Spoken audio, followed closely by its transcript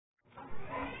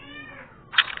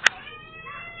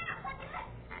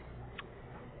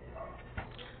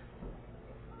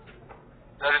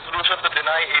The resolution to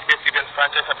deny ABS-CBN's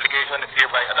franchise application is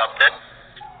hereby adopted.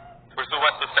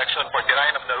 Pursuant to Section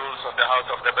 49 of the Rules of the House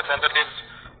of Representatives,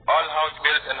 all House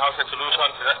bills and House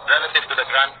resolutions relative to the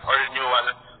grant or renewal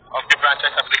of the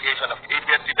franchise application of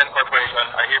ABS-CBN Corporation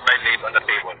are hereby laid on the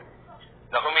table.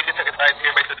 The Committee Secretary is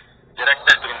hereby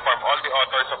directed to inform all the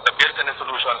authors of the bills and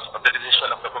resolutions of the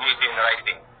decision of the committee in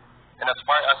writing, and as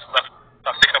far as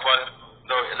practicable,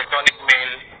 though electronic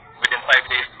mail within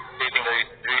 5 days, stating the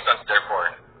reasons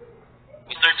therefore.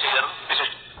 Mr. Chair,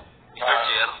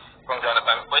 Kong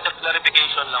Jonathan, point of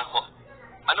clarification lang po.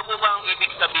 Ano po ba ang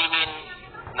ibig sabihin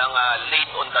ng laid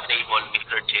on the table,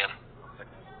 Mr. Chair?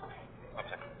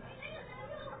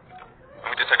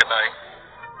 Committee Secretary.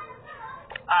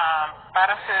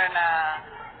 Para sir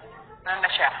na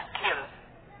siya, kill.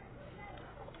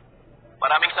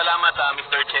 Maraming salamat,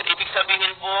 Mr. Chair. Ibig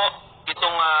sabihin po,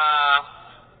 itong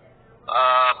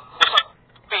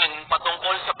usapin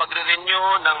patungkol sa pagre-renew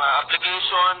ng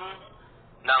application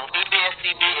ng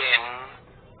ABS-CBN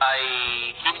ay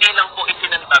hindi lang po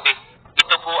isinantabi.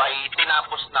 Ito po ay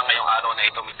tinapos na ngayong araw na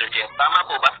ito, Mr. Chair. Tama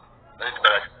po ba? That is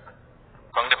correct.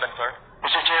 Congressman, sir.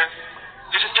 Mr. Chair,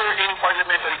 in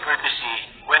parliamentary courtesy,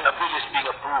 when a bill is being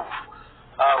approved,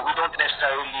 we don't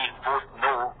necessarily vote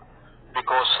no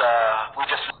because we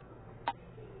just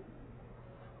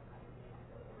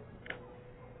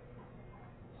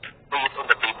lay it on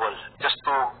the table just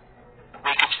to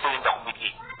make it stay in the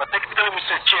committee. But technically,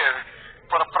 Mr. Chair,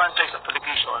 for a franchise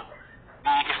application,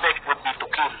 the effect would be to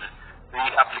kill the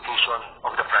application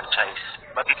of the franchise.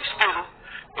 But it is still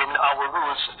in our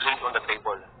rules laid on the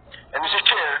table. And Mr.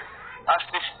 Chair, as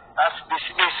this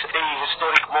is a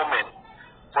historic moment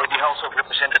for the House of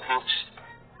Representatives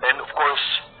and of course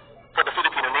for the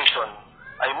Filipino nation,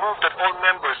 I move that all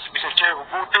members, Mr. Chair, who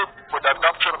voted for the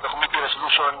adoption of the committee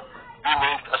resolution be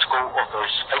named as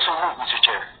co-authors. I so move, Mr.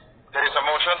 Chair. There is a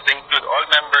motion to include all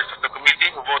members of the committee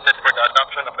who voted for the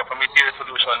adoption of the committee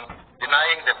resolution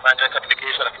denying the franchise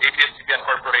application of ABS-CBN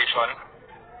Corporation.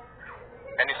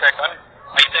 Any second?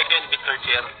 I second, Mr.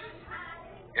 Chair.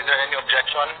 Is there any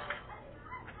objection?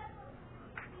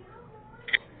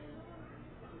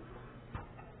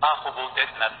 Who voted,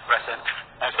 not present.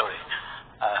 I'm sorry.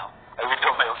 I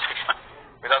withdraw my objection.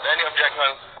 Without any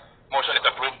objections, motion is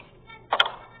approved.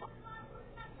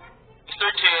 Mr.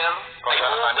 Chair, I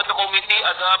move that the committee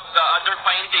adopt the other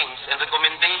findings and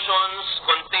recommendations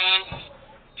contained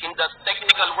in the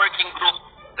technical working group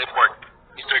report,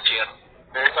 Mr. Chair.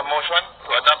 There is a motion to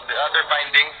adopt the other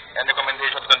findings and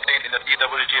recommendations contained in the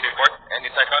TWG report. Any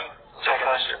second?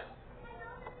 Second, sir.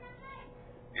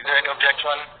 Is there any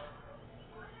objection?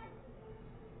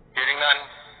 Hearing none,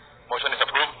 motion is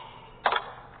approved.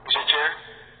 Mr. Chair,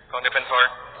 Congressman, sir.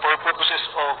 for purposes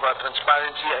of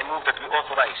transparency, I move that we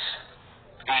authorize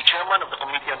the chairman of the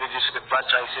Committee on Legislative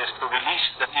Franchises to release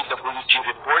the TWG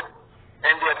report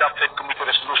and the adopted committee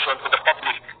resolution to the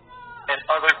public and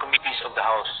other committees of the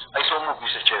House. I so move,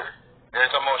 Mr. Chair. There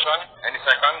is a motion. Any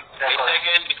second? I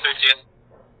second, Mr. Chair.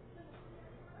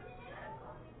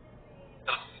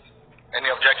 Any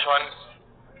objections?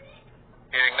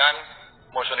 Hearing none,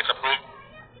 motion is approved.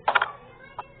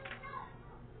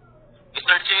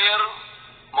 Mr. Chair,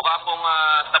 mukha pong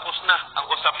tapos na ang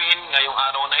usapin ngayong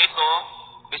araw na ito.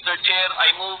 Mr. Chair, I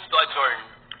move to adjourn.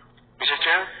 Mr.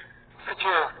 Chair? Mr.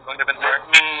 Chair, Congressman, sir.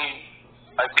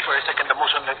 before I second the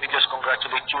motion, let me just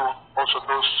congratulate you, also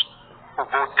those who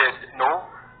voted no.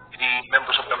 The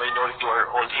members of the minority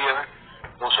are all here.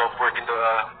 Those who have worked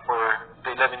for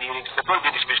the 11 hearings. The vote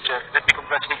is Mr. Chair. Let me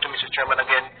congratulate you, Mr. Chairman,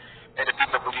 again, and the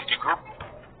TWG group.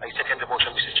 I second the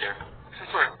motion, Mr. Chair. Mr.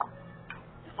 Chair,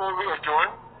 before we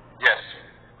adjourn, Yes.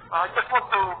 I just want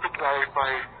to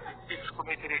clarify this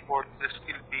committee report will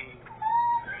still be.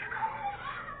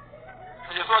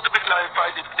 I just want to be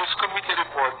clarified if this committee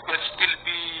report will still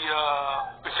be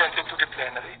presented to the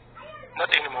plenary,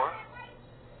 not anymore.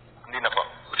 Hindi na po.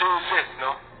 Which is it,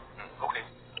 no? Okay.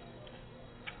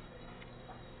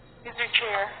 Mr.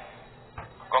 Chair,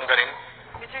 Congarin.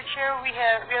 Mr. Chair, we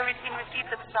have received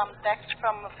some text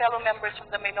from fellow members of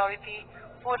the minority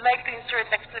who would like to insert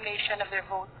explanation of their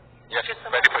vote. Yes,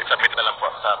 pwede po i-submit na lang po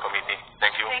sa committee.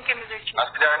 Thank you. Thank you, Mr. Chair.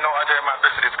 As there are no other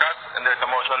matters to discuss and there's a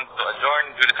motion to adjourn,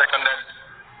 duly seconded,